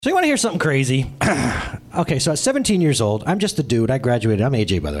So you want to hear something crazy? Okay, so at 17 years old, I'm just a dude. I graduated. I'm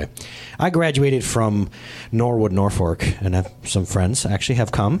AJ, by the way. I graduated from Norwood, Norfolk, and have some friends actually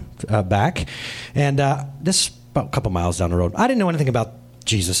have come back. And this about a couple miles down the road. I didn't know anything about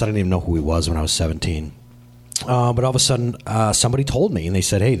Jesus. I didn't even know who he was when I was 17. But all of a sudden, somebody told me, and they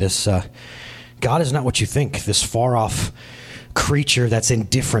said, hey, this God is not what you think, this far-off creature that's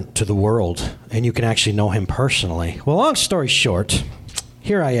indifferent to the world, and you can actually know him personally. Well, long story short,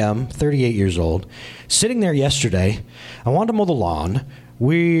 here I am, 38 years old, sitting there yesterday. I wanted to mow the lawn.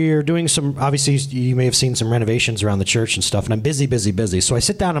 We're doing some, obviously, you may have seen some renovations around the church and stuff, and I'm busy. So I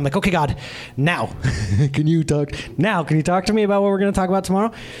sit down, and I'm like, okay, God, now, can you talk to me about what we're going to talk about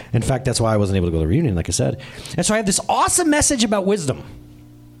tomorrow? In fact, that's why I wasn't able to go to the reunion, like I said. And so I have this awesome message about wisdom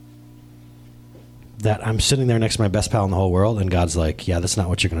that I'm sitting there next to my best pal in the whole world, and God's like, yeah, that's not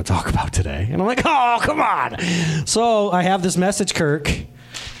what you're going to talk about today. And I'm like, oh, come on. So I have this message, Kirk.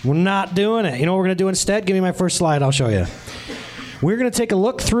 We're not doing it. You know what we're going to do instead? Give me my first slide. I'll show you. We're going to take a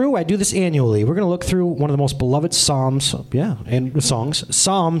look through. I do this annually. We're going to look through one of the most beloved Psalms,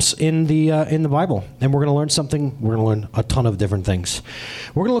 Psalms in the Bible, and we're going to learn something. We're going to learn a ton of different things.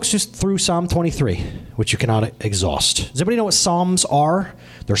 We're going to look just through Psalm 23, which you cannot exhaust. Does anybody know what Psalms are?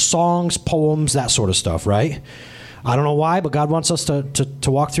 They're songs, poems, that sort of stuff, right? I don't know why, but God wants us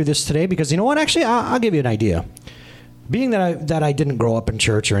to walk through this today because you know what? Actually, I'll give you an idea. Being that I didn't grow up in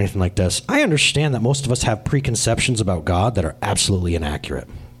church or anything like this, I understand that most of us have preconceptions about God that are absolutely inaccurate.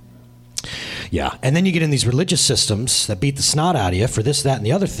 Yeah, and then you get in these religious systems that beat the snot out of you for this, that, and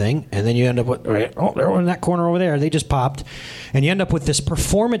the other thing, and then you end up with, they're in that corner over there, they just popped, and you end up with this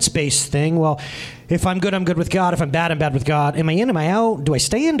performance-based thing. Well, if I'm good with God. If I'm bad with God. Am I in? Am I out? Do I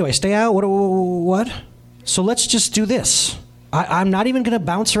stay in? Do I stay out? What? So let's just do this. I'm not even going to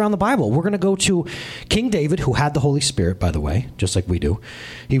bounce around the Bible. We're going to go to King David, who had the Holy Spirit, by the way, just like we do.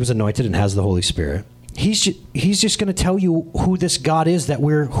 He was anointed and has the Holy Spirit. He's just going to tell you who this God is,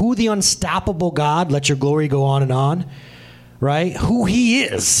 who the unstoppable God, let your glory go on, right? Who he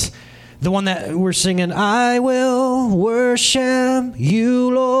is. The one that we're singing, I will worship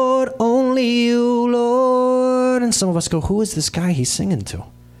you, Lord, only you, Lord. And some of us go, who is this guy he's singing to?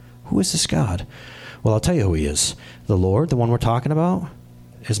 Who is this God? Well, I'll tell you who he is. The Lord, the one we're talking about,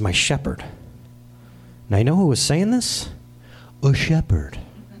 is my shepherd. Now, you know who was saying this? A shepherd.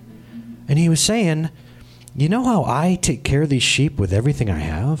 And he was saying, you know how I take care of these sheep with everything I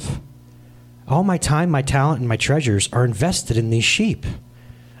have? All my time, my talent, and my treasures are invested in these sheep.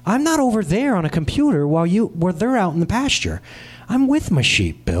 I'm not over there on a computer while they're out in the pasture. I'm with my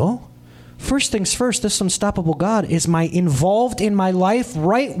sheep, Bill. First things first, this unstoppable God is my involved in my life,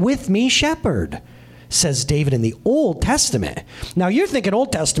 right with me shepherd, says David in the Old Testament. Now, you're thinking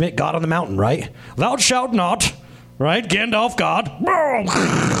Old Testament, God on the mountain, right? Thou shalt not, right? Gandalf, God.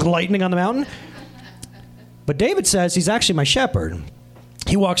 Lightning on the mountain. But David says he's actually my shepherd.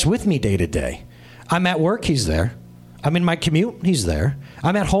 He walks with me day to day. I'm at work, he's there. I'm in my commute, he's there.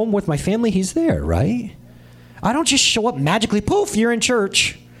 I'm at home with my family, he's there, right? I don't just show up magically, poof, you're in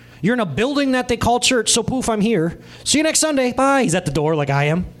church. You're in a building that they call church, so poof, I'm here. See you next Sunday. Bye. He's at the door like I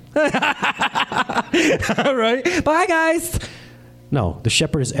am. All right. Bye, guys. No, the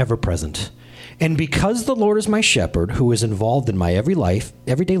shepherd is ever present. And because the Lord is my shepherd, who is involved in my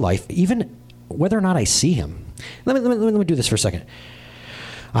everyday life, even whether or not I see him. Let me do this for a second.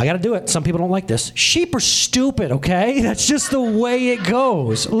 I got to do it. Some people don't like this. Sheep are stupid, okay? That's just the way it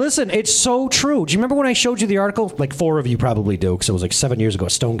goes. Listen, it's so true. Do you remember when I showed you the article? Like 4 of you probably do, because it was like 7 years ago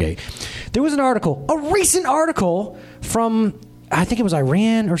at Stonegate. There was an article, a recent article from, I think it was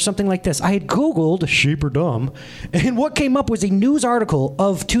Iran or something like this. I had Googled sheep are dumb, and what came up was a news article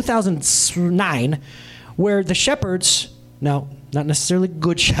of 2009 where the shepherds, now, not necessarily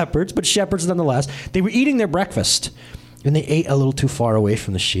good shepherds, but shepherds nonetheless, they were eating their breakfast. And they ate a little too far away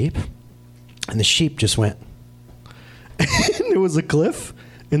from the sheep. And the sheep just went. And there was a cliff.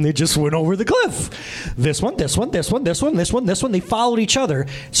 And they just went over the cliff. This one. They followed each other.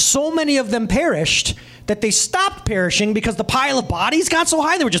 So many of them perished that they stopped perishing because the pile of bodies got so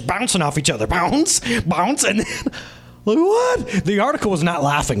high they were just bouncing off each other. Bounce. And then, like, what? The article was not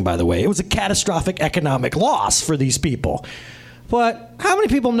laughing, by the way. It was a catastrophic economic loss for these people. But how many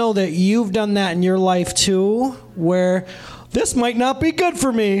people know that you've done that in your life too, where this might not be good for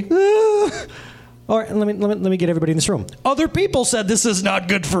me? Or let me get everybody in this room. Other people said this is not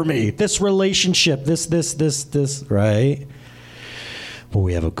good for me. This relationship, this, right? But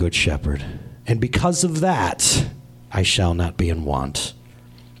we have a good shepherd. And because of that, I shall not be in want.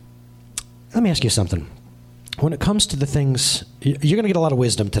 Let me ask you something. When it comes to the things, you're going to get a lot of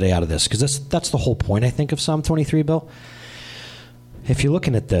wisdom today out of this, because that's the whole point, I think, of Psalm 23, Bill. if you're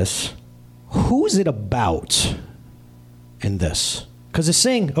looking at this, who's it about in this? Because it's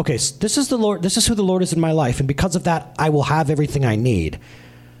saying, okay, this is the Lord, this is who the Lord is in my life, and because of that, I will have everything I need.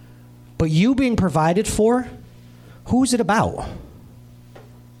 But you being provided for, who's it about?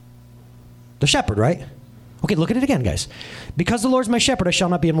 The shepherd, right? Okay, look at it again, guys. Because the Lord's my shepherd, I shall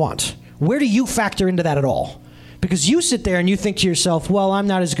not be in want. Where do you factor into that at all? Because you sit there and you think to yourself, well, I'm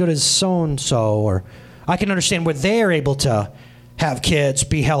not as good as so-and-so, or I can understand where they're able to have kids,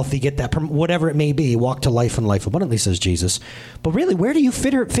 be healthy, get that, whatever it may be, walk to life and life abundantly, says Jesus. But really, where do you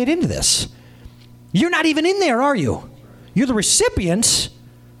fit into this? You're not even in there, are you? You're the recipient,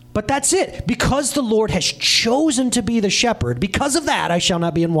 but that's it. Because the Lord has chosen to be the shepherd, because of that, I shall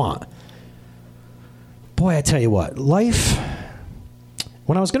not be in want. Boy, I tell you what, life,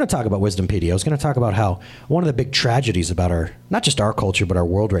 when I was going to talk about Wisdom PD, I was going to talk about how one of the big tragedies about not just our culture, but our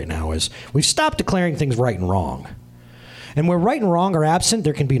world right now is we've stopped declaring things right and wrong. And where right and wrong are absent,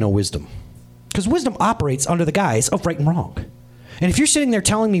 there can be no wisdom. Because wisdom operates under the guise of right and wrong. And if you're sitting there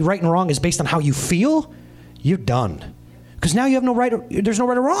telling me right and wrong is based on how you feel, you're done. Because now you have there's no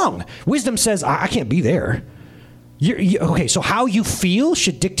right or wrong. Wisdom says, I can't be there. Okay, so how you feel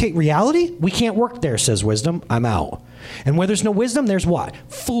should dictate reality? We can't work there, says wisdom. I'm out. And where there's no wisdom, there's what?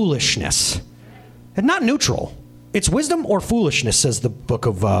 Foolishness. And not neutral. It's wisdom or foolishness, says the book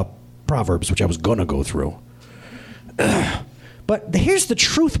of Proverbs, which I was going to go through. But here's the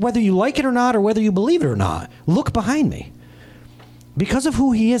truth, whether you like it or not, or whether you believe it or not. Look behind me. Because of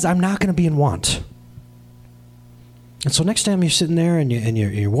who he is, I'm not going to be in want. And so next time you're sitting there and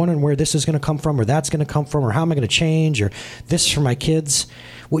you're wondering where this is going to come from, or that's going to come from, or how am I going to change, or this for my kids,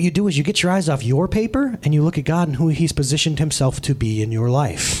 what you do is you get your eyes off your paper and you look at God and who he's positioned himself to be in your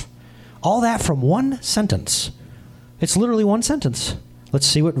life. All that from one sentence. It's literally one sentence. Let's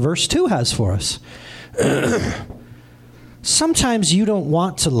see what verse 2 has for us. Sometimes you don't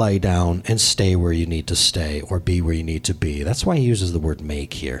want to lie down and stay where you need to stay or be where you need to be. That's why he uses the word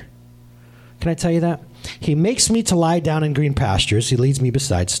make here. Can I tell you that? He makes me to lie down in green pastures. He leads me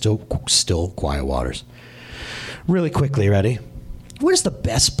beside still quiet waters. Really quickly, ready? What is the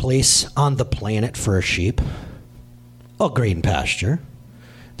best place on the planet for a sheep? A green pasture.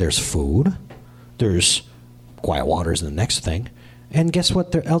 There's food. There's quiet waters in the next thing. And guess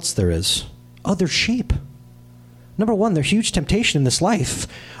what else there is? Other sheep. Number one, there's huge temptation in this life.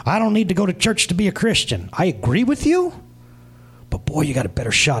 I don't need to go to church to be a Christian. I agree with you. But boy, you got a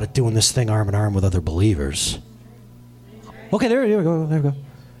better shot at doing this thing arm in arm with other believers. Okay, there we go.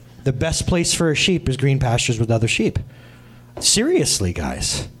 The best place for a sheep is green pastures with other sheep. Seriously,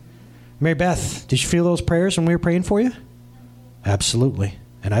 guys. Mary Beth, did you feel those prayers when we were praying for you? Absolutely.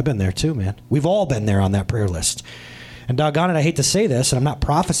 And I've been there too, man. We've all been there on that prayer list. And doggone it, I hate to say this, and I'm not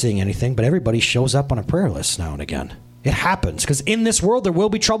prophesying anything, but everybody shows up on a prayer list now and again. It happens, because in this world there will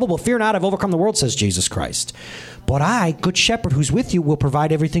be trouble, but fear not, I've overcome the world, says Jesus Christ. But I, good shepherd who's with you, will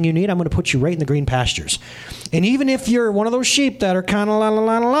provide everything you need. I'm going to put you right in the green pastures. And even if you're one of those sheep that are kind of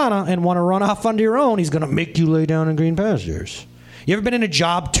la-la-la-la-la and want to run off under your own, he's going to make you lay down in green pastures. You ever been in a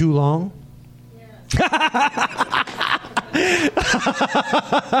job too long? Yeah.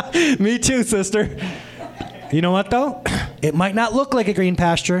 Me too, sister. You know what, though? It might not look like a green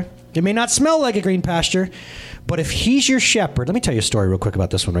pasture. It may not smell like a green pasture. But if he's your shepherd, let me tell you a story real quick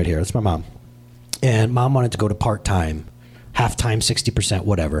about this one right here. It's my mom. And mom wanted to go to part-time, half-time, 60%,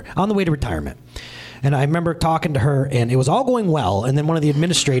 whatever, on the way to retirement. And I remember talking to her, and it was all going well. And then one of the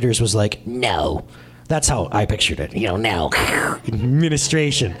administrators was like, no. That's how I pictured it. No.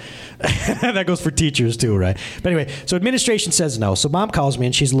 Administration. That goes for teachers too, right? But anyway, so administration says no. So mom calls me,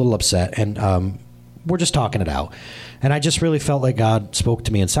 and she's a little upset. And we're just talking it out. And I just really felt like God spoke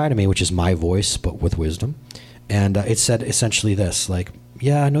to me inside of me, which is my voice, but with wisdom. And it said essentially this, like,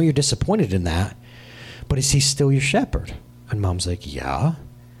 yeah, I know you're disappointed in that, but is he still your shepherd? And mom's like, yeah.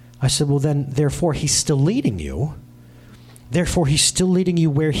 I said, well, then, therefore, he's still leading you. Therefore, he's still leading you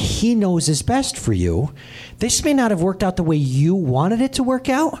where he knows is best for you. This may not have worked out the way you wanted it to work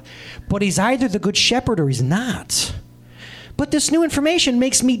out, but he's either the good shepherd or he's not. But this new information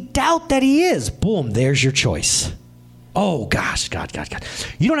makes me doubt that he is. Boom, there's your choice. Oh, gosh, God.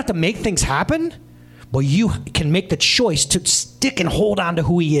 You don't have to make things happen, but you can make the choice to stick and hold on to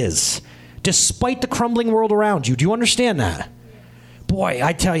who he is, despite the crumbling world around you. Do you understand that? Boy,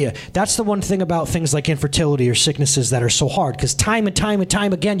 I tell you, that's the one thing about things like infertility or sicknesses that are so hard, because time and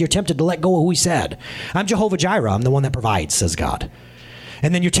time again, you're tempted to let go of who he said. I'm Jehovah Jireh. I'm the one that provides, says God.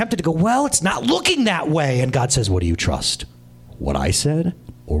 And then you're tempted to go, well, it's not looking that way. And God says, what do you trust? What I said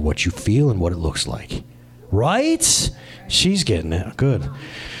or what you feel and what it looks like? Right? She's getting it. Good.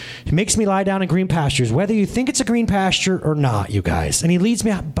 He makes me lie down in green pastures, whether you think it's a green pasture or not, you guys. And he leads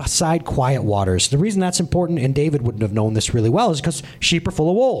me beside quiet waters. The reason that's important, and David wouldn't have known this really well, is because sheep are full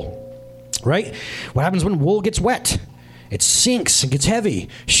of wool, right? What happens when wool gets wet? It sinks and gets heavy.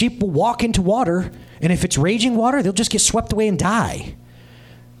 Sheep will walk into water, and if it's raging water, they'll just get swept away and die.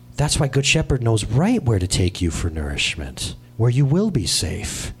 That's why Good Shepherd knows right where to take you for nourishment, where you will be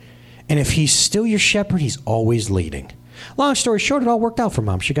safe. And if he's still your shepherd, he's always leading. Long story short, it all worked out for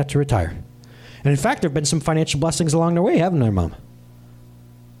Mom. She got to retire. And in fact, there have been some financial blessings along the way, haven't there, Mom?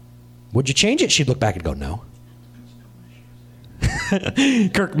 Would you change it? She'd look back and go, no.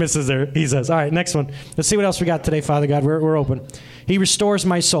 Kirk misses her. He says, all right, next one. Let's see what else we got today, Father God. We're open. He restores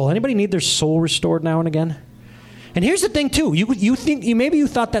my soul. Anybody need their soul restored now and again? And here's the thing, too. Maybe you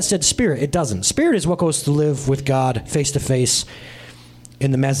thought that said spirit. It doesn't. Spirit is what goes to live with God face to face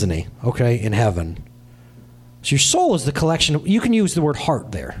in the mezzanine, okay, in heaven. So your soul is the collection of, you can use the word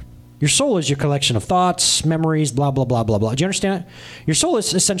heart there. Your soul is your collection of thoughts, memories, blah, blah, blah, blah, blah. Do you understand it? Your soul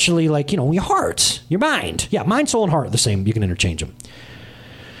is essentially like, your heart, your mind. Yeah, mind, soul, and heart are the same. You can interchange them.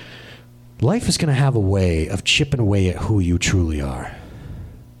 Life is going to have a way of chipping away at who you truly are.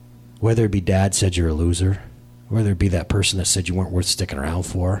 Whether it be dad said you're a loser, whether it be that person that said you weren't worth sticking around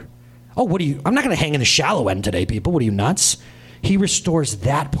for. Oh, I'm not going to hang in the shallow end today, people. What are you, nuts? He restores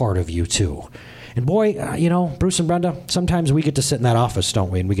that part of you, too. And boy, Bruce and Brenda, sometimes we get to sit in that office, don't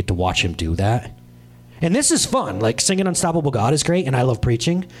we? And we get to watch him do that. And this is fun. Like singing Unstoppable God is great, and I love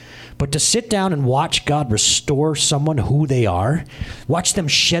preaching. But to sit down and watch God restore someone who they are, watch them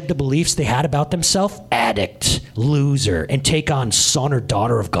shed the beliefs they had about themselves, addict, loser, and take on son or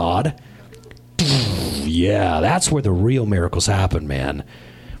daughter of God. Yeah, that's where the real miracles happen, man.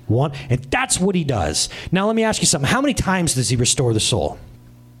 And that's what he does. Now, let me ask you something. How many times does he restore the soul?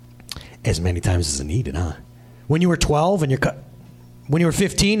 As many times as needed, huh? When you were 12 and when you were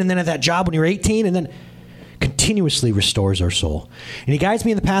 15 and then at that job when you were 18 and then continuously restores our soul. And he guides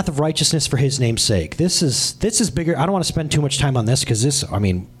me in the path of righteousness for his name's sake. This is bigger. I don't want to spend too much time on this because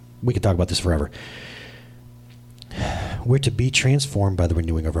we could talk about this forever. We're to be transformed by the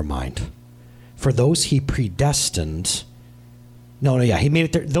renewing of our mind. For those he predestined... he made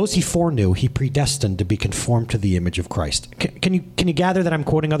it there. Those he foreknew, he predestined to be conformed to the image of Christ. Can you gather that I'm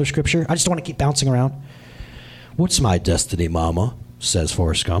quoting other scripture? I just don't want to keep bouncing around. What's my destiny, Mama? Says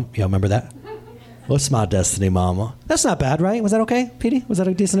Forrest Gump. Y'all remember that? What's my destiny, Mama? That's not bad, right? Was that okay, Petey? Was that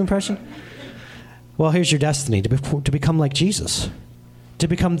a decent impression? Well, here's your destiny, to become like Jesus. To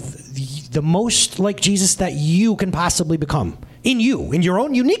become the most like Jesus that you can possibly become. In your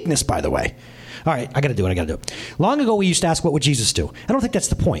own uniqueness, by the way. All right, I got to do it. Long ago, we used to ask, what would Jesus do? I don't think that's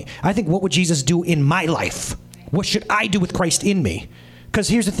the point. I think, what would Jesus do in my life? What should I do with Christ in me? Because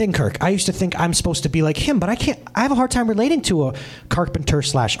here's the thing, Kirk. I used to think I'm supposed to be like him, but I can't. I have a hard time relating to a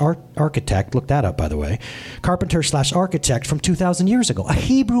carpenter/architect. Look that up, by the way. Carpenter/architect from 2,000 years ago. A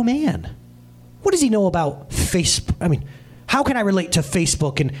Hebrew man. What does he know about Facebook? How can I relate to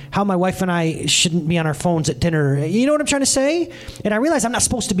Facebook and how my wife and I shouldn't be on our phones at dinner? You know what I'm trying to say? And I realize I'm not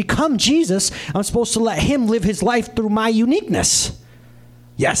supposed to become Jesus. I'm supposed to let him live his life through my uniqueness.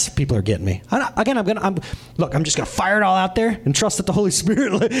 Yes, people are getting me. I'm just going to fire it all out there and trust that the Holy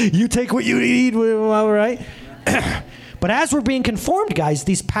Spirit, you take what you need, all right? But as we're being conformed, guys,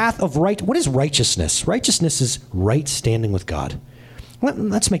 these path of what is righteousness? Righteousness is right standing with God.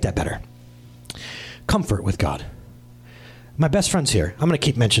 Let's make that better. Comfort with God. My best friend's here. I'm going to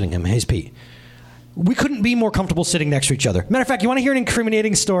keep mentioning him. He's Pete. We couldn't be more comfortable sitting next to each other. Matter of fact, you want to hear an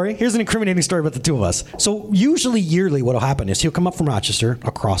incriminating story? Here's an incriminating story about the two of us. So usually yearly what will happen is he'll come up from Rochester,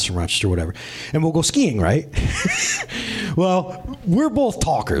 across from Rochester, whatever, and we'll go skiing, right? Well, we're both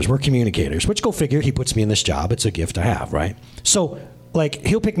talkers. We're communicators, which go figure. He puts me in this job. It's a gift I have, right? So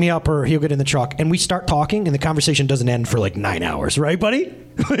he'll pick me up or he'll get in the truck and we start talking and the conversation doesn't end for 9 hours, right, buddy?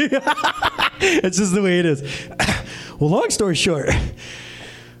 It's just the way it is. Well, long story short,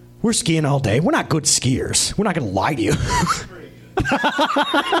 we're skiing all day. We're not good skiers. We're not going to lie to you.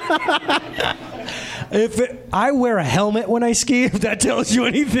 I wear a helmet when I ski, if that tells you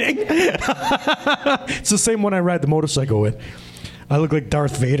anything. It's the same one I ride the motorcycle with. I look like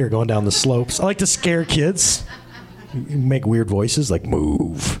Darth Vader going down the slopes. I like to scare kids. Make weird voices like,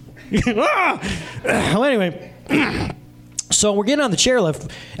 move. Well, anyway. So we're getting on the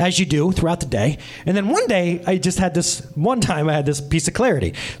chairlift, as you do throughout the day. And then one day, I had this piece of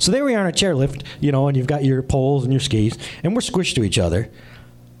clarity. So there we are on a chairlift, and you've got your poles and your skis, and we're squished to each other.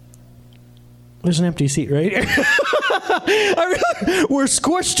 There's an empty seat right here. We're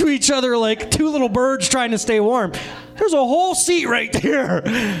squished to each other like two little birds trying to stay warm. There's a whole seat right there.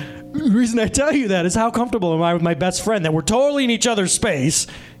 The reason I tell you that is how comfortable am I with my best friend that we're totally in each other's space.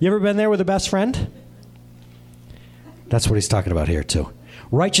 You ever been there with a best friend? That's what he's talking about here too.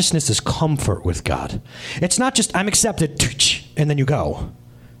 Righteousness is comfort with God. It's not just I'm accepted and then you go.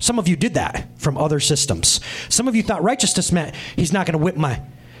 Some of you did that from other systems. Some of you thought righteousness meant he's not going to whip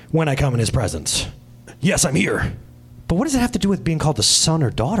when I come in his presence. Yes, I'm here. But what does it have to do with being called the son or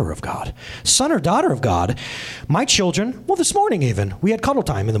daughter of God? Son or daughter of God, my children, well, this morning even, we had cuddle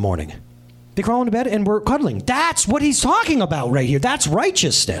time in the morning. They crawl into bed and we're cuddling. That's what he's talking about right here. That's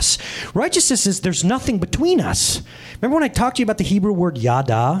righteousness. Righteousness is there's nothing between us. Remember when I talked to you about the Hebrew word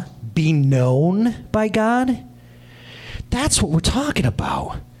yada, be known by God? That's what we're talking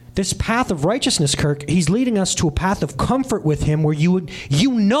about. This path of righteousness, Kirk, he's leading us to a path of comfort with him where you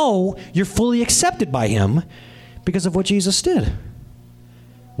know you're fully accepted by him because of what Jesus did.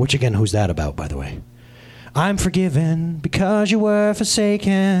 Which, again, who's that about, by the way? I'm forgiven because you were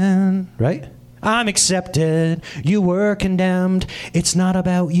forsaken, right? I'm accepted. You were condemned. It's not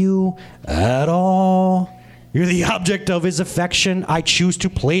about you at all. You're the object of his affection. I choose to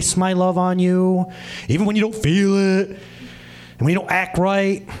place my love on you, even when you don't feel it, and when you don't act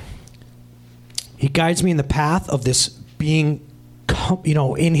right. He guides me in the path of this being,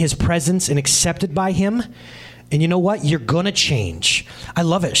 in his presence and accepted by him. And you know what? You're going to change. I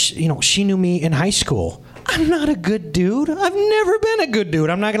love it. She knew me in high school. I'm not a good dude. I've never been a good dude.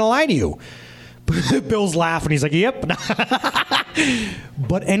 I'm not going to lie to you. Bill's laughing. He's like, yep.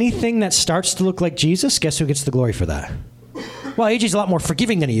 But anything that starts to look like Jesus, guess who gets the glory for that? Well, AJ's a lot more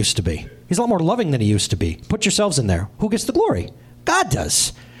forgiving than he used to be. He's a lot more loving than he used to be. Put yourselves in there. Who gets the glory? God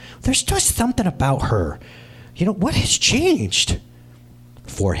does. There's just something about her. What has changed?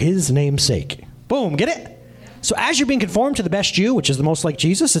 For his name's sake. Boom, get it? So as you're being conformed to the best you, which is the most like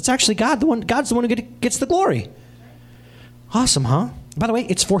Jesus, it's actually God's the one who gets the glory. Awesome, huh? By the way,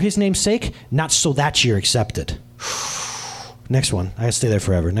 it's for his name's sake, not so that you're accepted. Next one. I gotta stay there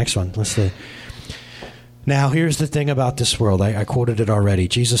forever. Next one. Let's stay. Now, here's the thing about this world. I quoted it already.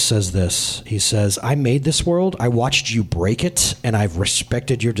 Jesus says this. He says, I made this world. I watched you break it, and I've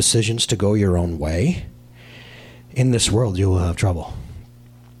respected your decisions to go your own way. In this world, you will have trouble.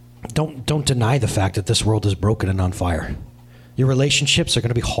 Don't deny the fact that this world is broken and on fire. Your relationships are going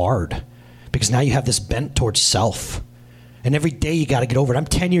to be hard because now you have this bent towards self. And every day you got to get over it. I'm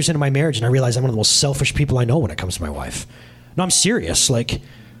 10 years into my marriage and I realize I'm one of the most selfish people I know when it comes to my wife. No, I'm serious. Like,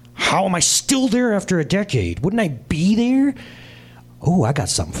 how am I still there after a decade? Wouldn't I be there? Oh, I got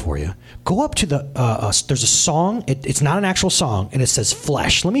something for you. Go up to there's a song. It's not an actual song, and it says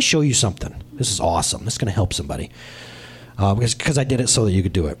Flesh. Let me show you something. This is awesome. This is going to help somebody. Because I did it so that you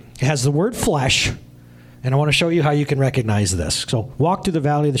could do it. It has the word flesh, and I want to show you how you can recognize this. So walk through the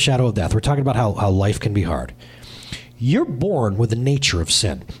valley of the shadow of death. We're talking about how life can be hard. You're born with the nature of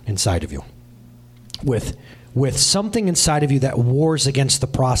sin inside of you, with something inside of you that wars against the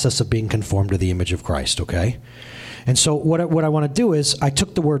process of being conformed to the image of Christ, okay? And so what I want to do is I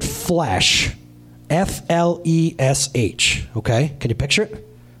took the word flesh, F-L-E-S-H, okay? Can you picture it?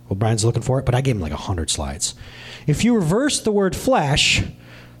 Well, Brian's looking for it, but I gave him like 100 slides. If you reverse the word flesh,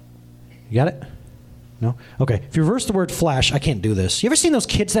 you got it? No? Okay. If you reverse the word flesh, I can't do this. You ever seen those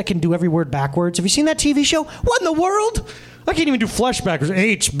kids that can do every word backwards? Have you seen that TV show? What in the world? I can't even do flesh backwards.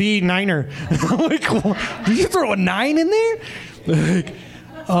 H, B, niner. Like, did you throw a 9 in there?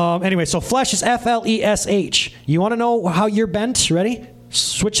 Anyway, so flesh is F-L-E-S-H. You want to know how you're bent? Ready?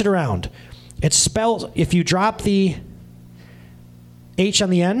 Switch it around. It's spelled, if you drop the H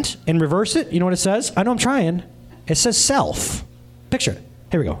on the end and reverse it, you know what it says? I know I'm trying. It says self. Picture it.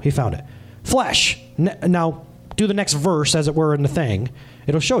 Here we go. He found it. Flesh. Now, do the next verse as it were in the thing.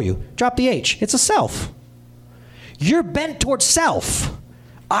 It'll show you. Drop the H. It's a self. You're bent towards self.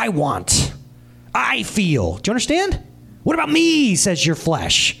 I want. I feel. Do you understand? What about me, says your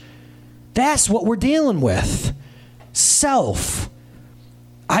flesh. That's what we're dealing with. Self.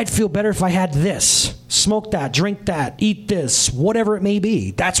 I'd feel better if I had this. Smoke that, drink that, eat this, whatever it may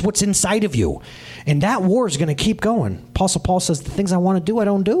be. That's what's inside of you. And that war is going to keep going. Apostle Paul says, the things I want to do, I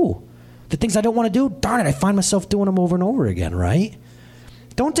don't do. The things I don't want to do, darn it, I find myself doing them over and over again, right?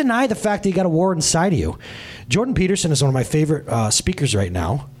 Don't deny the fact that you got a war inside of you. Jordan Peterson is one of my favorite speakers right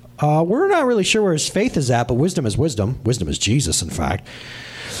now. We're not really sure where his faith is at, but wisdom is wisdom. Wisdom is Jesus, in fact.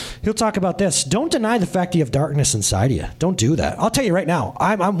 He'll talk about this. Don't deny the fact that you have darkness inside of you. Don't do that. I'll tell you right now,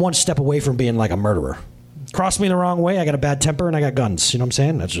 I'm one step away from being like a murderer. Cross me the wrong way, I got a bad temper, and I got guns. You know what I'm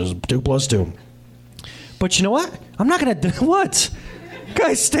saying? That's just 2 + 2. But you know what? I'm not going to do what?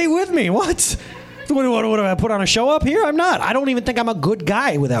 Guys, stay with me. What do I put on a show up here? I'm not. I don't even think I'm a good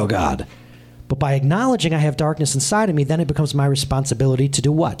guy without God. But by acknowledging I have darkness inside of me, then it becomes my responsibility to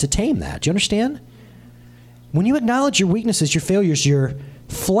do what? To tame that. Do you understand? When you acknowledge your weaknesses, your failures, your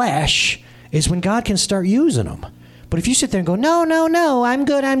flesh, is when God can start using them. But if you sit there and go, no, I'm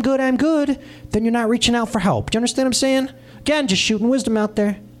good, then you're not reaching out for help. Do you understand what I'm saying? Again, just shooting wisdom out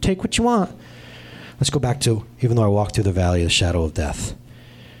there. Take what you want. Let's go back to, even though I walk through the valley of the shadow of death.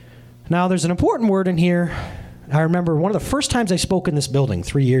 Now, there's an important word in here. I remember one of the first times I spoke in this building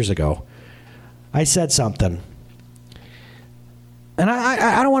 3 years ago, I said something. And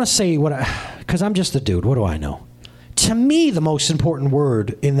I don't want to say what because I'm just a dude. What do I know? To me, the most important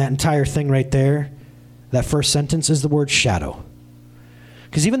word in that entire thing right there, that first sentence, is the word shadow.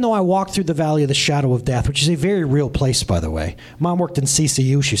 Because even though I walked through the valley of the shadow of death, which is a very real place, by the way. Mom worked in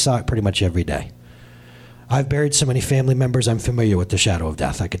CCU. She saw it pretty much every day. I've buried so many family members, I'm familiar with the shadow of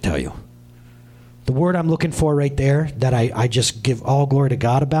death, I could tell you. The word I'm looking for right there that I just give all glory to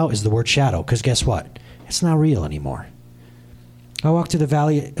God about is the word shadow. Because guess what? It's not real anymore. I walked through the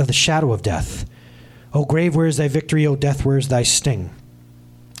valley of the shadow of death. O grave, where is thy victory? O death, where is thy sting?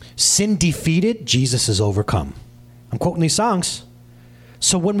 Sin defeated, Jesus is overcome. I'm quoting these songs.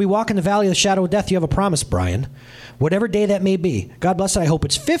 So when we walk in the valley of the shadow of death, you have a promise, Brian. Whatever day that may be. God bless it. I hope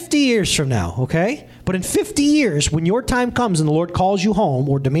it's 50 years from now, okay? But in 50 years, when your time comes and the Lord calls you home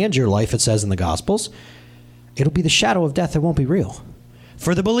or demands your life, it says in the Gospels, it'll be the shadow of death. It won't be real.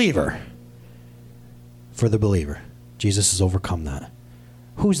 For the believer. For the believer. Jesus has overcome that.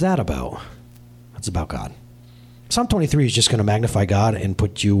 Who's that about? It's about God. Psalm 23 is just going to magnify God and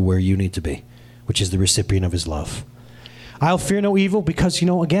put you where you need to be, which is the recipient of his love. I'll fear no evil because,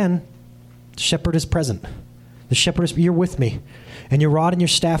 again, the shepherd is present. The shepherd is, you're with me. And your rod and your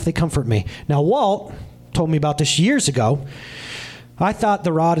staff, they comfort me. Now, Walt told me about this years ago. I thought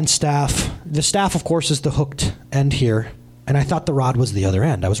the rod and staff, the staff, of course, is the hooked end here. And I thought the rod was the other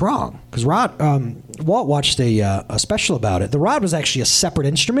end. I was wrong. Because Walt watched a special about it. The rod was actually a separate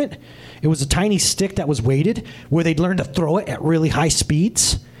instrument. It was a tiny stick that was weighted where they'd learn to throw it at really high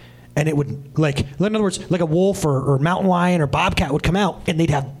speeds. And it would, in other words, like a wolf or mountain lion or bobcat would come out, and they'd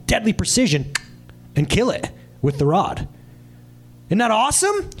have deadly precision and kill it with the rod. Isn't that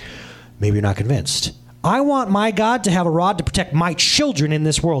awesome? Maybe you're not convinced. I want my God to have a rod to protect my children in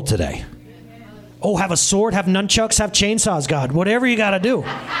this world today. Oh, have a sword, have nunchucks, have chainsaws, God. Whatever you got to do.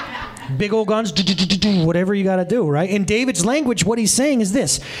 Big old guns, whatever you got to do, right? In David's language, what he's saying is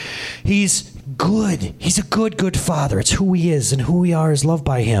this. He's good. He's a good father. It's who he is, and who we are is loved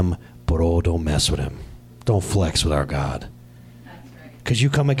by him. But don't mess with him. Don't flex with our God. Because you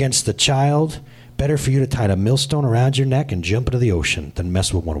come against the child, better for you to tie a millstone around your neck and jump into the ocean than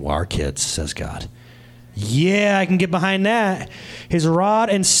mess with one of our kids, says God. Yeah, I can get behind that. His rod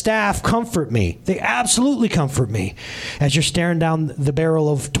and staff comfort me. They absolutely comfort me. As you're staring down the barrel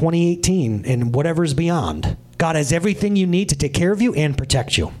of 2018 and whatever's beyond, God has everything you need to take care of you and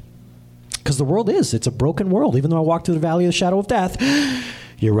protect you. Because the world it's a broken world. Even though I walk through the valley of the shadow of death,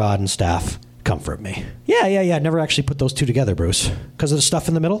 your rod and staff comfort me. Yeah. I never actually put those two together, Bruce. Because of the stuff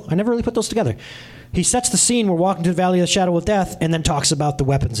in the middle, I never really put those together. He sets the scene, we're walking through the valley of the shadow of death, and then talks about the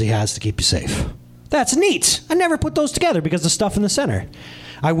weapons he has to keep you safe. That's neat. I never put those together because the stuff in the center.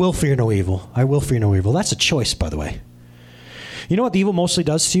 I will fear no evil. I will fear no evil. That's a choice, by the way. You know what the evil mostly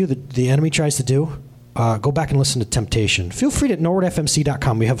does to you, the enemy tries to do? Go back and listen to Temptation. Feel free to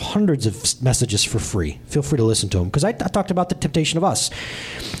norwoodfmc.com. We have hundreds of messages for free. Feel free to listen to them because I talked about the temptation of us.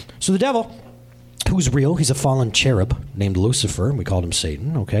 So the devil, who's real, he's a fallen cherub named Lucifer, and we called him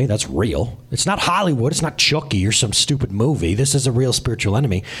Satan. Okay, that's real. It's not Hollywood. It's not Chucky or some stupid movie. This is a real spiritual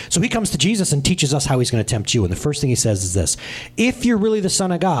enemy. So he comes to Jesus and teaches us how he's going to tempt you. And the first thing he says is this. If you're really the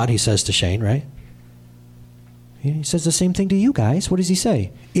Son of God, he says to Shane, right? He says the same thing to you guys. What does he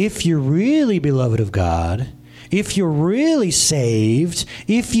say? If you're really beloved of God, if you're really saved,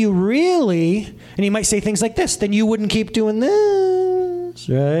 if you really, and he might say things like this, then you wouldn't keep doing this,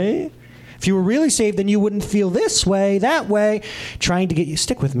 right? If you were really saved, then you wouldn't feel this way, that way, trying to get you,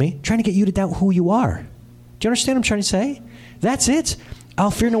 stick with me, trying to get you to doubt who you are. Do you understand what I'm trying to say? That's it. I'll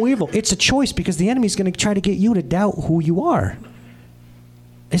fear no evil. It's a choice because the enemy's going to try to get you to doubt who you are.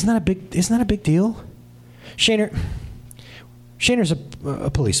 Isn't that a big deal? Shaner's a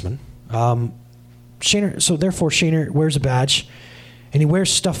policeman. So therefore Shaner wears a badge, and he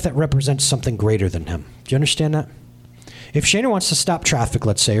wears stuff that represents something greater than him. Do you understand that? If Shaner wants to stop traffic,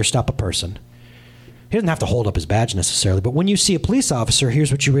 let's say, or stop a person, he doesn't have to hold up his badge necessarily, but when you see a police officer,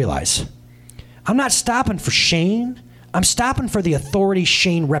 here's what you realize. I'm not stopping for Shane. I'm stopping for the authority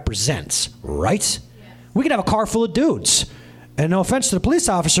Shane represents, right? Yes. We could have a car full of dudes. And no offense to the police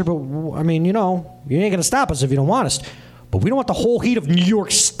officer, but, I mean, you ain't going to stop us if you don't want us. But we don't want the whole heat of New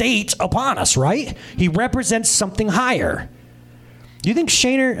York State upon us, right? He represents something higher. Do you think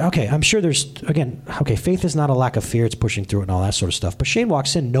Shane, okay, I'm sure there's, again, okay, faith is not a lack of fear. It's pushing through it and all that sort of stuff. But Shane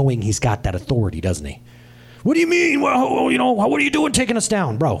walks in knowing he's got that authority, doesn't he? What do you mean? Well, what are you doing taking us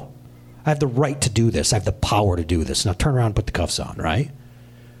down? Bro, I have the right to do this. I have the power to do this. Now turn around and put the cuffs on, right?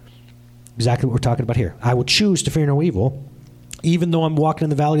 Exactly what we're talking about here. I will choose to fear no evil, even though I'm walking in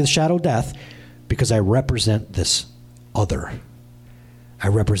the valley of the shadow of death, because I represent this other. I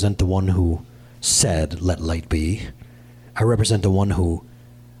represent the one who said, let light be. I represent the one who,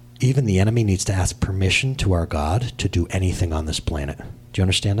 even the enemy needs to ask permission to our God to do anything on this planet. Do you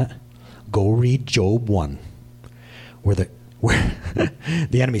understand that? Go read Job 1, where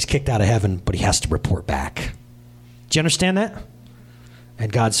the enemy's kicked out of heaven, but he has to report back. Do you understand that?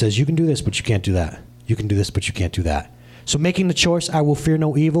 And God says, you can do this, but you can't do that. You can do this, but you can't do that. So making the choice, I will fear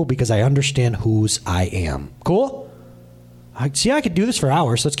no evil because I understand whose I am. Cool? I could do this for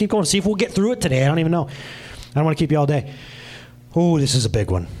hours. Let's keep going. See if we'll get through it today. I don't even know. I don't want to keep you all day. Oh, this is a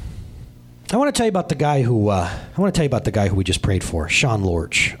big one. I want to tell you about the guy who we just prayed for, Sean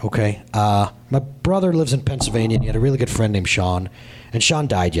Lorch. Okay, my brother lives in Pennsylvania, and he had a really good friend named Sean, and Sean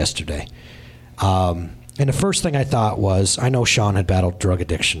died yesterday. And the first thing I thought was, I know Sean had battled drug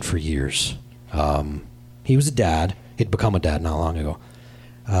addiction for years. He was a dad. He'd become a dad not long ago.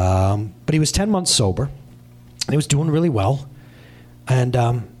 But he was 10 months sober, and he was doing really well. And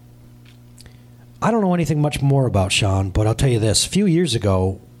I don't know anything much more about Sean, but I'll tell you this. A few years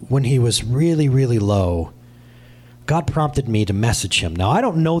ago, when he was really, really low, God prompted me to message him. Now, I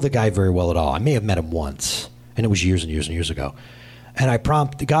don't know the guy very well at all. I may have met him once, and it was years and years and years ago. And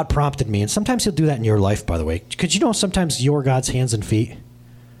God prompted me, and sometimes he'll do that in your life, by the way. Because sometimes you're God's hands and feet.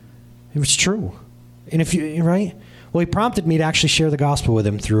 It was true. And right? Well, he prompted me to actually share the gospel with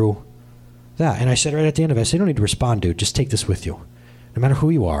him through that. And I said right at the end of it, I said, you don't need to respond, dude. Just take this with you. No matter who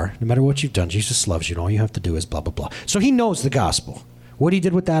you are, no matter what you've done, Jesus loves you, and all you have to do is blah, blah, blah. So he knows the gospel. What he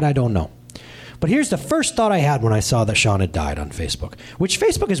did with that, I don't know. But here's the first thought I had when I saw that Sean had died on Facebook, which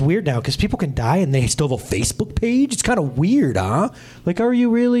Facebook is weird now because people can die and they still have a Facebook page. It's kind of weird, huh? Like, are you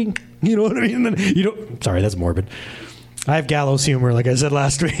really? You know what I mean? Sorry, that's morbid. I have gallows humor, like I said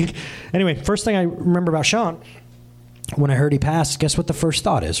last week. Anyway, first thing I remember about Sean, when I heard he passed, guess what the first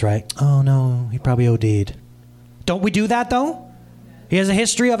thought is, right? Oh, no, he probably OD'd. Don't we do that, though? He has a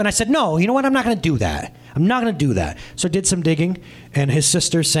history of, and I said, no, you know what? I'm not going to do that. I'm not going to do that. So I did some digging, and his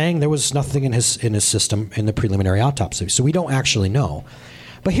sister saying there was nothing in his system in the preliminary autopsy. So we don't actually know.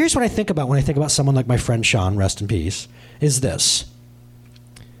 But here's what I think about when I think about someone like my friend Sean, rest in peace, is this.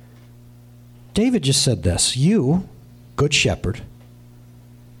 David just said this. You, good shepherd,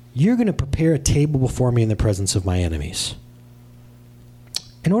 you're going to prepare a table before me in the presence of my enemies.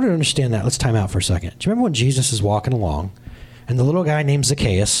 In order to understand that, let's time out for a second. Do you remember when Jesus is walking along, and the little guy named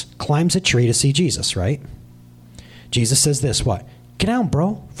Zacchaeus climbs a tree to see Jesus, right? Jesus says this, what? Get down,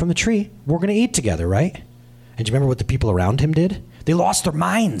 bro, from the tree. We're going to eat together, right? And do you remember what the people around him did? They lost their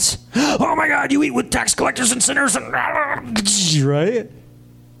minds. Oh, my God, you eat with tax collectors and sinners. And right?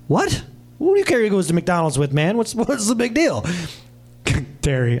 What? Who do you care he goes to McDonald's with, man? What's the big deal?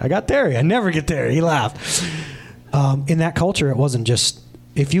 Terry. I got Terry. I never get Terry. He laughed. In that culture, it wasn't just,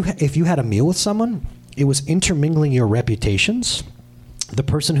 if you had a meal with someone, it was intermingling your reputations. The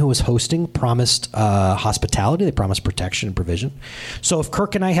person who was hosting promised hospitality. They promised protection and provision. So if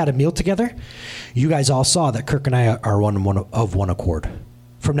Kirk and I had a meal together, you guys all saw that Kirk and I are of one accord.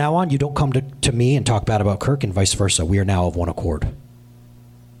 From now on, you don't come to me and talk bad about Kirk and vice versa. We are now of one accord.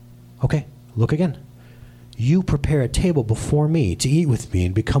 Okay, look again. You prepare a table before me to eat with me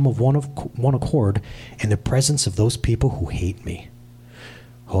and become of one accord in the presence of those people who hate me.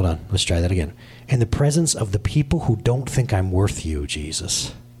 Hold on, let's try that again. In the presence of the people who don't think I'm worth you,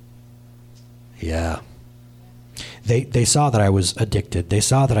 Jesus. Yeah. They saw that I was addicted. They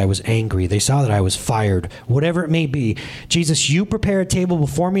saw that I was angry. They saw that I was fired. Whatever it may be. Jesus, you prepare a table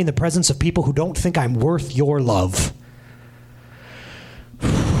before me in the presence of people who don't think I'm worth your love.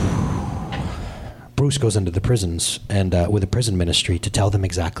 Bruce goes into the prisons and with a prison ministry to tell them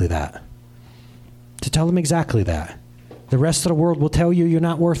exactly that. To tell them exactly that. The rest of the world will tell you you're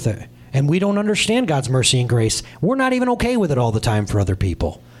not worth it. And we don't understand God's mercy and grace. We're not even okay with it all the time for other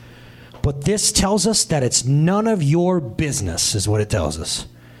people. But this tells us that it's none of your business, is what it tells us.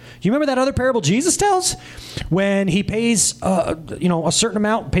 You remember that other parable Jesus tells? When he pays a certain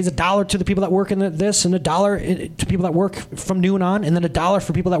amount, pays $1 to the people that work in this, and $1 to people that work from noon on, and then $1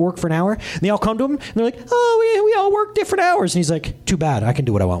 for people that work for an hour. And they all come to him, and they're like, oh, we all work different hours. And he's like, too bad, I can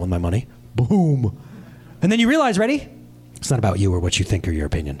do what I want with my money. Boom. And then you realize, ready? It's not about you or what you think or your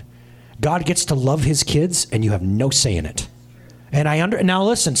opinion. God gets to love his kids, and you have no say in it. And now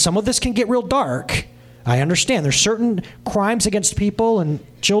listen, some of this can get real dark. I understand there's certain crimes against people and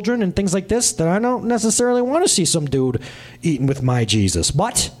children and things like this that I don't necessarily want to see some dude eating with my Jesus.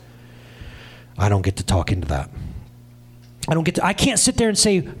 But I don't get to talk into that. I can't sit there and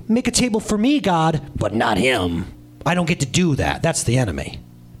say, make a table for me, God, but not him. I don't get to do that. That's the enemy.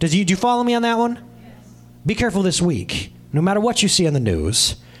 Do you follow me on that one? Yes. Be careful this week. No matter what you see on the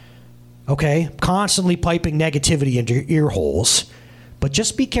news, okay? Constantly piping negativity into your ear holes. But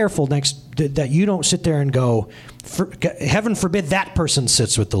just be careful that you don't sit there and go, heaven forbid that person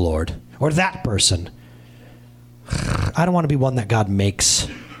sits with the Lord, or that person. I don't want to be one that God makes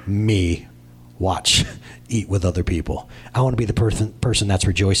me watch eat with other people. I want to be the person that's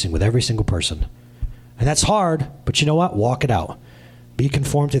rejoicing with every single person. And that's hard, but you know what? Walk it out. Be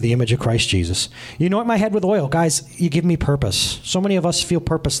conformed to the image of Christ Jesus. You anoint my head with oil. Guys, you give me purpose. So many of us feel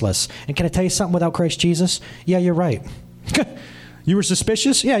purposeless. And can I tell you something without Christ Jesus? Yeah, you're right. You were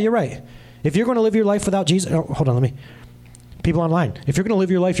suspicious? Yeah, you're right. If you're going to live your life without Jesus... Oh, hold on, people online. If you're going to live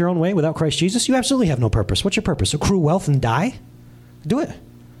your life your own way without Christ Jesus, you absolutely have no purpose. What's your purpose? Accrue wealth and die? Do it.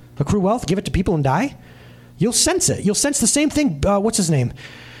 Accrue wealth, give it to people and die? You'll sense it. You'll sense the same thing. What's his name?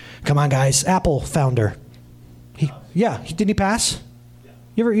 Come on, guys. Apple founder. Didn't he pass?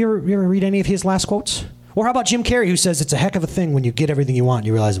 You ever read any of his last quotes? Or how about Jim Carrey, who says it's a heck of a thing when you get everything you want and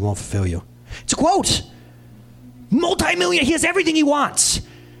you realize it won't fulfill you? It's a quote. Multi-million. He has everything he wants.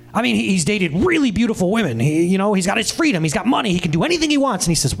 I mean, he's dated really beautiful women. He's got his freedom. He's got money. He can do anything he wants.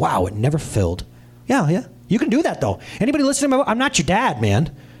 And he says, wow, it never fulfilled. Yeah. You can do that, though. Anybody listening to me? I'm not your dad,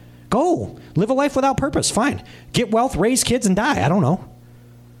 man. Go. Live a life without purpose. Fine. Get wealth, raise kids, and die. I don't know.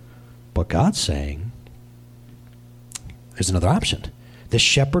 But God's saying there's another option. This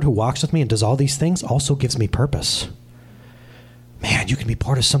shepherd who walks with me and does all these things also gives me purpose. Man, you can be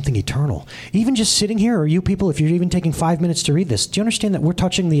part of something eternal. Even just sitting here, or you people, if you're even taking 5 minutes to read this, do you understand that we're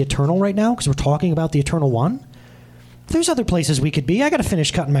touching the eternal right now because we're talking about the eternal one? There's other places we could be. I got to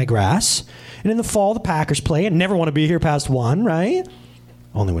finish cutting my grass. And in the fall, the Packers play. I never want to be here past 1, right?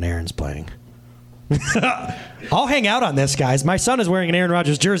 Only when Aaron's playing. I'll hang out on this, guys. My son is wearing an Aaron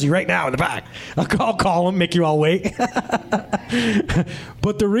Rodgers jersey right now in the back. I'll call him, make you all wait.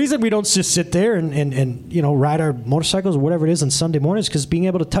 But the reason we don't just sit there and ride our motorcycles or whatever it is on Sunday mornings is because being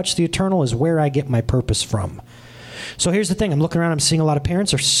able to touch the eternal is where I get my purpose from. So here's the thing. I'm looking around. I'm seeing a lot of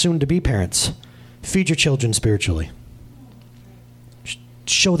parents or soon-to-be parents. Feed your children spiritually.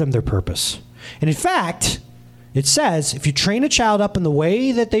 Show them their purpose. And in fact... it says, if you train a child up in the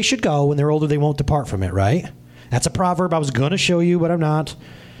way that they should go, when they're older, they won't depart from it, right? That's a proverb I was going to show you, but I'm not.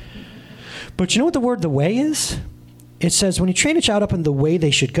 But you know what the word the way is? It says when you train a child up in the way they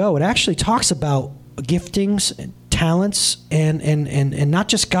should go, it actually talks about giftings, talents, and not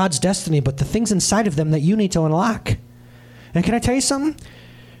just God's destiny, but the things inside of them that you need to unlock. And can I tell you something?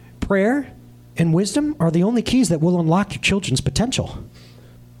 Prayer and wisdom are the only keys that will unlock your children's potential.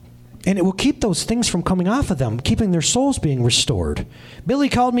 And it will keep those things from coming off of them, keeping their souls being restored. Billy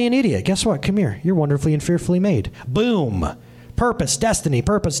called me an idiot. Guess what? Come here. You're wonderfully and fearfully made. Boom. Purpose, destiny,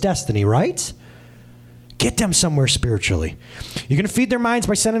 right? Get them somewhere spiritually. You're going to feed their minds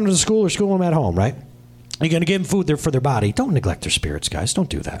by sending them to school or school them at home, right? You're going to give them food for their body. Don't neglect their spirits, guys. Don't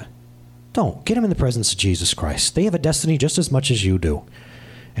do that. Don't. Get them in the presence of Jesus Christ. They have a destiny just as much as you do.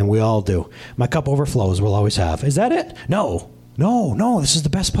 And we all do. My cup overflows. We'll always have. Is that it? No. This is the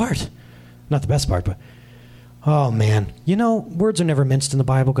best part. Not the best part, but... oh, man. Words are never minced in the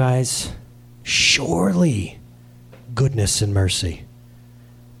Bible, guys. Surely goodness and mercy.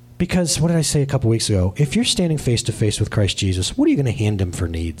 Because, what did I say a couple weeks ago? If you're standing face to face with Christ Jesus, what are you going to hand him for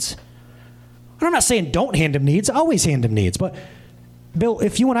needs? And I'm not saying don't hand him needs. Always hand him needs. But, Bill,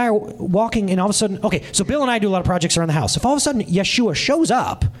 if you and I are walking and all of a sudden... okay, so Bill and I do a lot of projects around the house. If all of a sudden Yeshua shows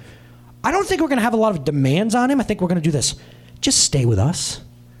up, I don't think we're going to have a lot of demands on him. I think we're going to do this. Just stay with us.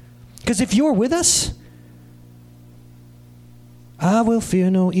 Because if you're with us, I will fear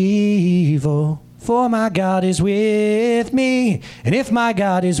no evil, for my God is with me. And if my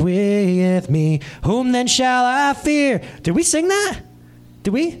God is with me, whom then shall I fear? Did we sing that?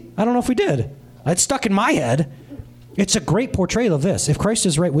 Did we? I don't know if we did. It's stuck in my head. It's a great portrayal of this. If Christ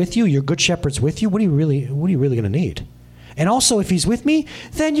is right with you, your good shepherd's with you, what are you really going to need? And also, if he's with me,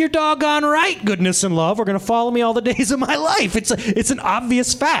 then you're doggone right, goodness and love are going to follow me all the days of my life. It's an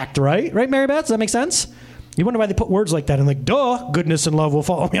obvious fact, right? Right, Mary Beth? Does that make sense? You wonder why they put words like that and like, duh, goodness and love will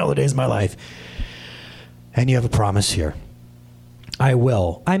follow me all the days of my life. And you have a promise here. I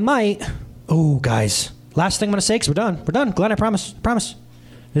will. I might. Oh, guys. Last thing I'm going to say, because we're done. We're done. Glenn, I promise.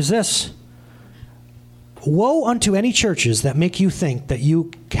 Is this. Woe unto any churches that make you think that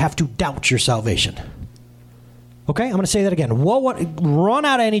you have to doubt your salvation. Okay, I'm going to say that again. Run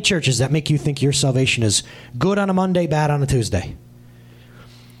out of any churches that make you think your salvation is good on a Monday, bad on a Tuesday.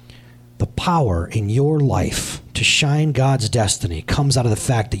 The power in your life to shine God's destiny comes out of the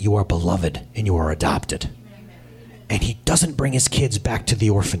fact that you are beloved and you are adopted. And he doesn't bring his kids back to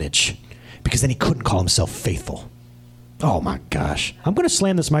the orphanage because then he couldn't call himself faithful. Oh my gosh. I'm going to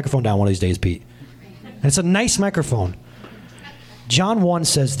slam this microphone down one of these days, Pete. And it's a nice microphone. John 1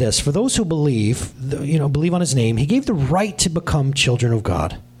 says this, for those who believe on his name, he gave the right to become children of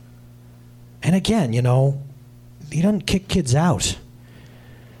God. And again, he doesn't kick kids out.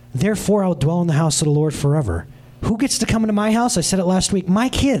 Therefore, I will dwell in the house of the Lord forever. Who gets to come into my house? I said it last week. My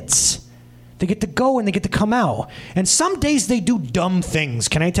kids. They get to go and they get to come out. And some days they do dumb things.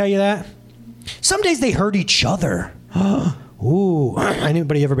 Can I tell you that? Some days they hurt each other. Ooh.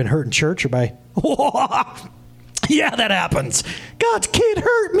 Anybody ever been hurt in church or by... Yeah, that happens. God's kid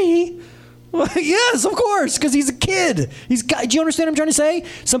hurt me. Yes, of course, because he's a kid. Do you understand what I'm trying to say?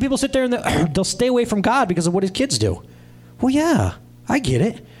 Some people sit there and they'll stay away from God because of what his kids do. Well, yeah, I get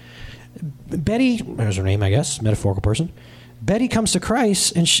it. Betty, there's her name, I guess, metaphorical person. Betty comes to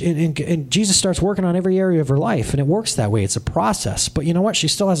Christ, and Jesus starts working on every area of her life, and it works that way. It's a process. But you know what? She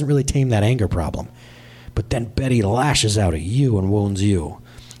still hasn't really tamed that anger problem. But then Betty lashes out at you and wounds you.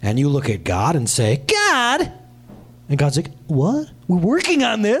 And you look at God and say, God! And God's like, what? We're working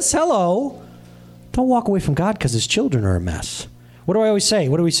on this. Hello. Don't walk away from God because his children are a mess. What do I always say?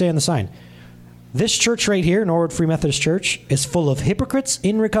 What do we say on the sign? This church right here, Norwood Free Methodist Church, is full of hypocrites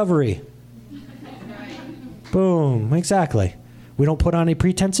in recovery. Boom. Exactly. We don't put on any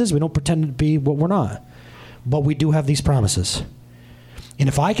pretenses. We don't pretend to be what we're not. But we do have these promises. And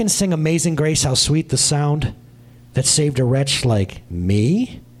if I can sing Amazing Grace, how sweet the sound that saved a wretch like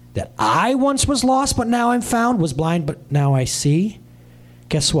me, that I once was lost, but now I'm found, was blind, but now I see.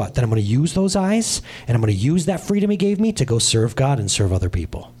 Guess what? Then I'm going to use those eyes, and I'm going to use that freedom he gave me to go serve God and serve other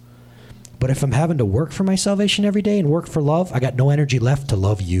people. But if I'm having to work for my salvation every day and work for love, I got no energy left to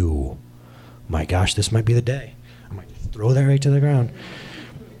love you. My gosh, this might be the day. I might throw that right to the ground.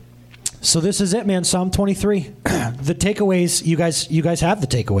 So this is it, man. Psalm 23. The takeaways, you guys have the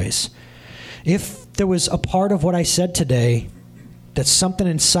takeaways. If there was a part of what I said today that's something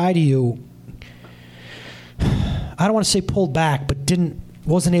inside of you, I don't want to say pulled back, but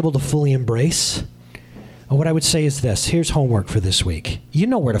wasn't able to fully embrace, what I would say is this. Here's homework for this week. You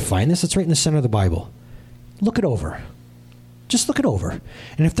know where to find this. It's right in the center of the Bible. Look it over. Just look it over.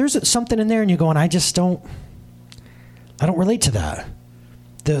 And if there's something in there and you're going, I don't relate to that.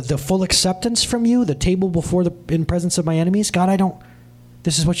 The full acceptance from you, the table in presence of my enemies, God,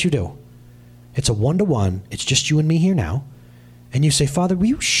 this is what you do. It's a one-to-one. It's just you and me here now. And you say, Father, will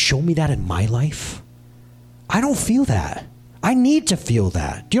you show me that in my life? I don't feel that. I need to feel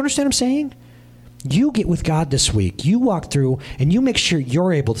that. Do you understand what I'm saying? You get with God this week. You walk through and you make sure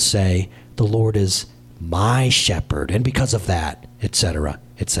you're able to say, the Lord is my shepherd. And because of that, etc.,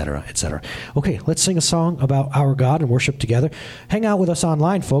 etc., etc. Okay, let's sing a song about our God and worship together. Hang out with us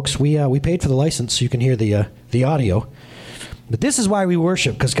online, folks. We paid for the license so you can hear the audio. But this is why we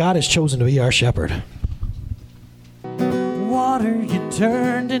worship, because God has chosen to be our shepherd. Water you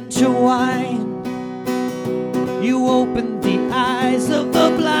turned into wine. You opened the eyes of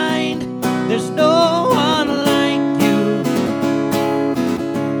the blind. There's no one like you.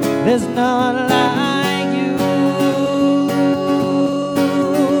 There's none like you.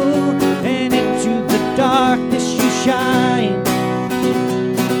 And into the darkness you shine.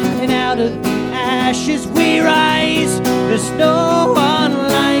 And out of the ashes we rise. There's no one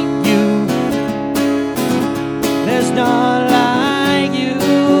like you. There's none like you.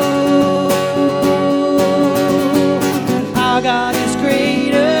 Our God is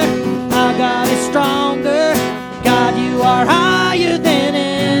greater. Our God is stronger. God, you are higher than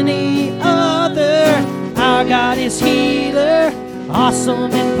any other. Our God is healer,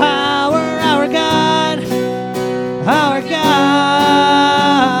 awesome in power. Our God, our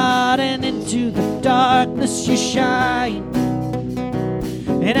God. And into the darkness you shine.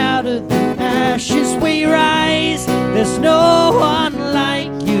 And out of the ashes we rise. There's no one like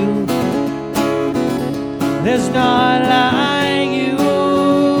you. There's none like you.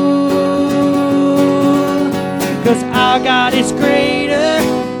 'Cause our God is greater.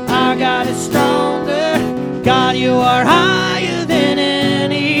 Our God is stronger. God, you are higher than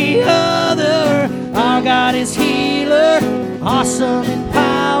any other. Our God is healer, awesome in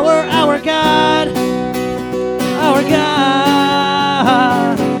power. Our God, our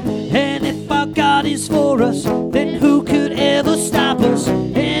God. And if our God is for us, then who could ever stop us?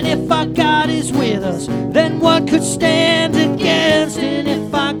 And if our God is with us, then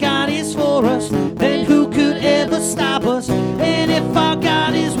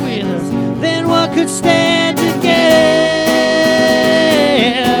could stand again.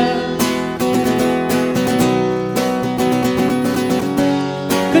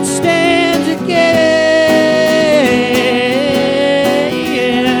 Could stand again.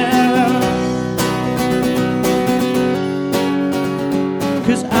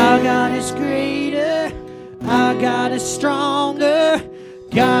 'Cause our God is greater, our God is stronger.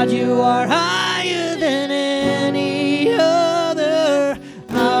 God, you are higher than any other.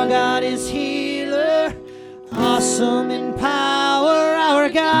 Our God is healer, awesome in power. Our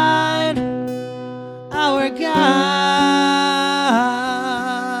God, our God.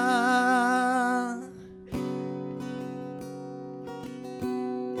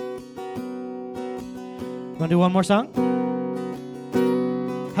 Want to do one more song?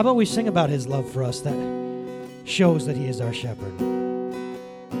 How about we sing about his love for us that shows that he is our shepherd?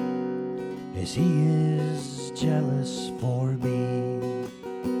 Yes, he is jealous for me.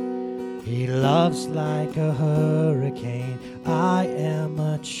 He loves like a hurricane. I am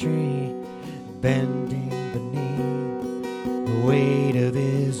a tree bending beneath the weight of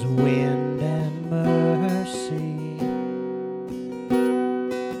his wind and mercy.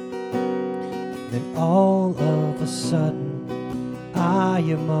 Then all of a sudden I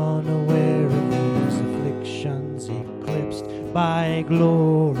am unaware of these afflictions eclipsed by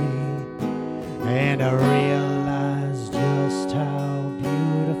glory, and I realize just how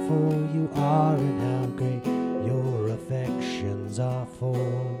beautiful you are and how great your affections are for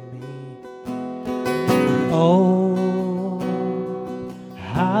me. Oh,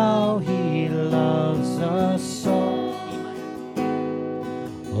 how he loves us so.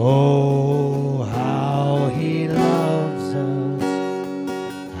 Oh, how he loves us.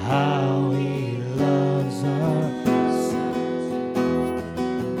 How he loves us.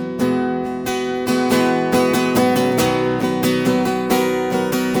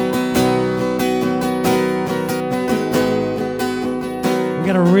 We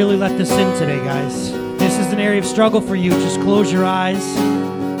gotta really let this in today, guys. If this is an area of struggle for you, just close your eyes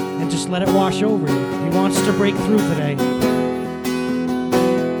and just let it wash over you. He wants to break through today.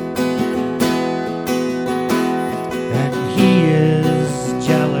 And he is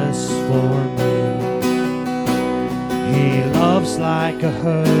jealous for me. He loves like a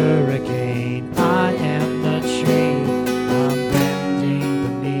hurricane. I am the tree, I'm bending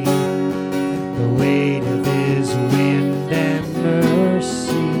beneath the weight of his wind and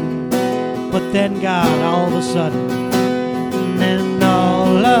mercy. But then God, all of a sudden,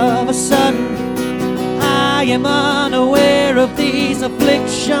 I am unaware of these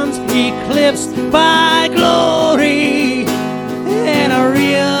afflictions eclipsed by glory, and I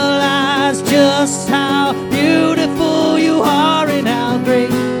realize just how beautiful you are and how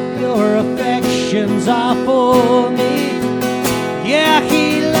great your affections are for me. Yeah,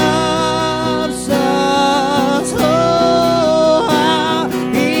 he loves us. Oh, how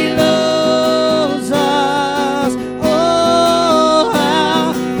he loves us. Oh,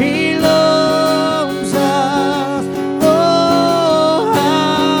 how he loves us. Oh,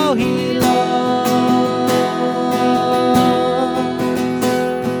 how he loves.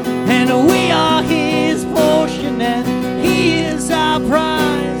 And we are his portion, and he is our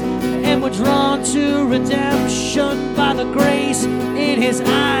prize, and we're drawn to redemption by the grace in his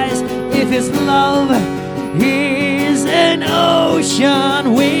eyes. If his love is an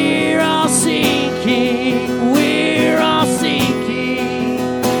ocean, we're all sinking, we're all sinking.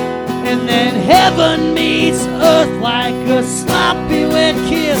 And then heaven meets earth like a sloppy wet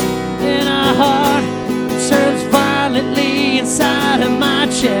kiss, and our heart turns violently inside of my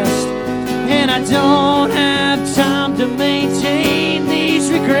chest. And I don't have time to maintain these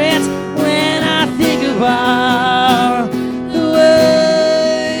regrets when I think about the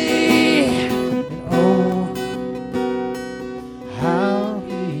way. And oh, how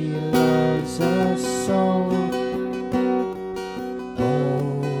he loves us so.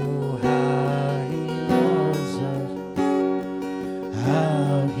 Oh, how he loves us. How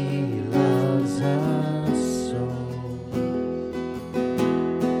he loves us so.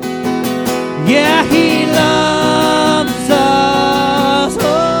 Yeah, he loves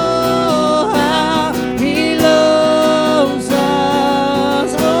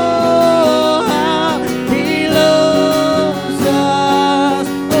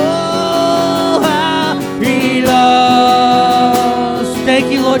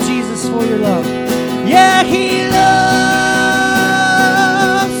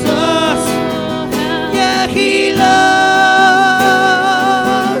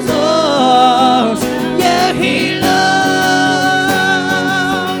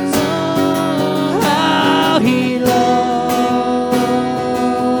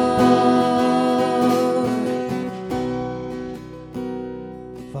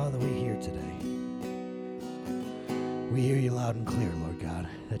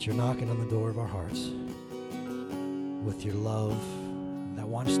knocking on the door of our hearts with your love that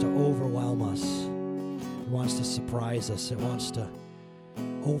wants to overwhelm us. It wants to surprise us. It wants to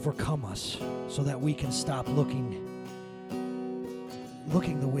overcome us so that we can stop looking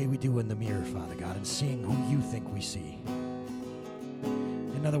the way we do in the mirror, Father God, and seeing who you think we see.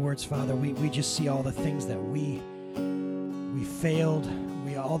 In other words, Father, we just see all the things that we failed,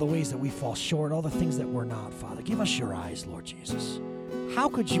 all the ways that we fall short, all the things that we're not, Father. Give us your eyes, Lord Jesus. How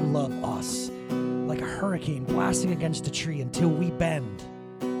could you love us like a hurricane blasting against a tree until we bend?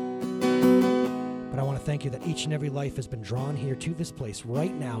 But I want to thank you that each and every life has been drawn here to this place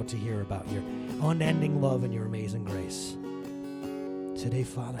right now to hear about your unending love and your amazing grace. Today,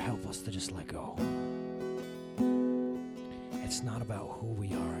 Father, help us to just let go. It's not about who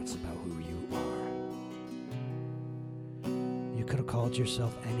we are, it's about who you are. You could have called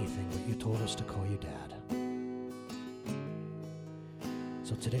yourself anything, but you told us to call you Dad.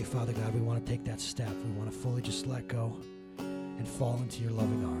 So today, Father God, we want to take that step. We want to fully just let go and fall into your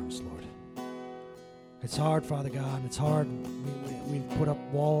loving arms, Lord. It's hard, Father God. It's hard. We've put up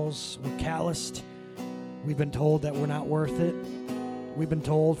walls. We're calloused. We've been told that we're not worth it. We've been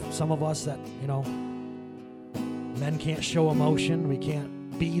told, some of us, that, men can't show emotion. We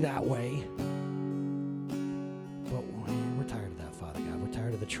can't be that way. But we're tired of that, Father God. We're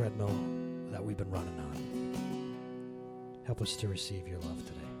tired of the treadmill that we've been running on. Help us to receive your love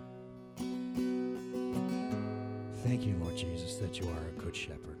today. Thank you, Lord Jesus, that you are a good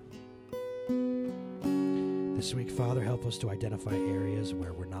shepherd. This week, Father, help us to identify areas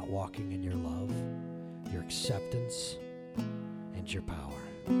where we're not walking in your love, your acceptance, and your power.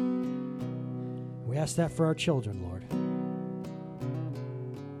 We ask that for our children, Lord.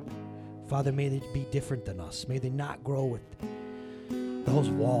 Father, may they be different than us. May they not grow with those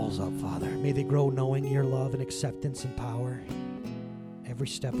walls up, Father. May they grow knowing your love and acceptance and power every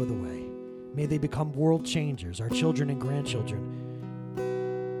step of the way. May they become world changers, our children and grandchildren,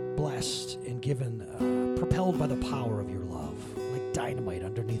 blessed and given, propelled by the power of your love, like dynamite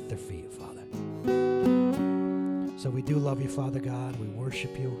underneath their feet, Father. So we do love you, Father God. We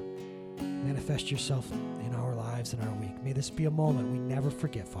worship you. Manifest yourself in our lives and our week. May this be a moment we never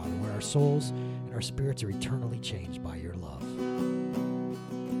forget, Father, where our souls and our spirits are eternally changed by your love.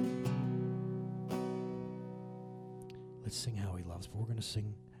 Let's sing How He Loves, but we're going to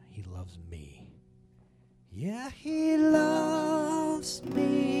sing He Loves Me. Yeah, He loves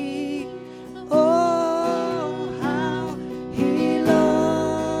me. Oh, how He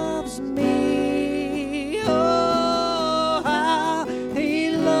loves me. Oh, how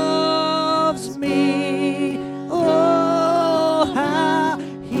He loves me. Oh, how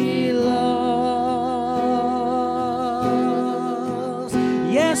He loves.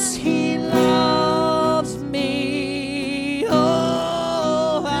 Yes, He loves me.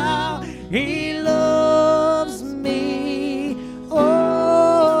 Oh, how He loves me.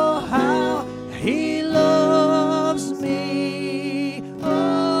 Oh, how He loves me.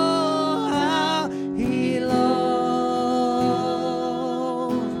 Oh, how He loves.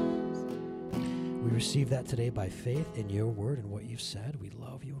 We receive that today by faith in your word and what you've said. We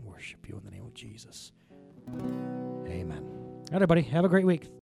love you and worship you in the name of Jesus. Amen. All right, everybody. Have a great week.